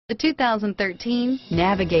The 2013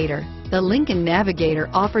 Navigator. The Lincoln Navigator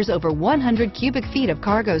offers over 100 cubic feet of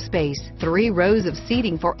cargo space, 3 rows of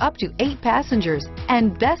seating for up to 8 passengers,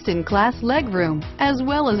 and best-in-class legroom, as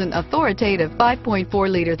well as an authoritative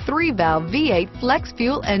 5.4-liter 3-valve V8 flex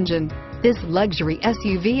fuel engine. This luxury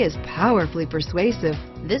SUV is powerfully persuasive.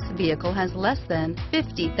 This vehicle has less than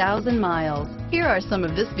 50,000 miles. Here are some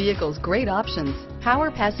of this vehicle's great options: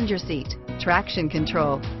 power passenger seat, traction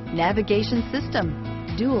control, navigation system,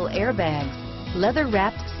 dual airbags,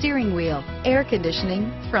 leather-wrapped steering wheel, air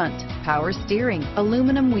conditioning, front, power steering,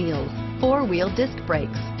 aluminum wheels, 4-wheel disc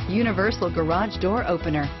brakes, universal garage door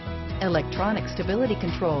opener, electronic stability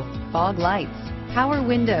control, fog lights, power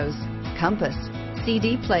windows, compass,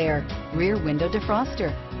 CD player, rear window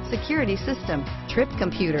defroster, security system, trip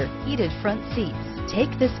computer, heated front seats.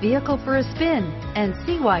 Take this vehicle for a spin and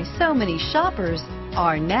see why so many shoppers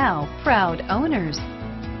are now proud owners.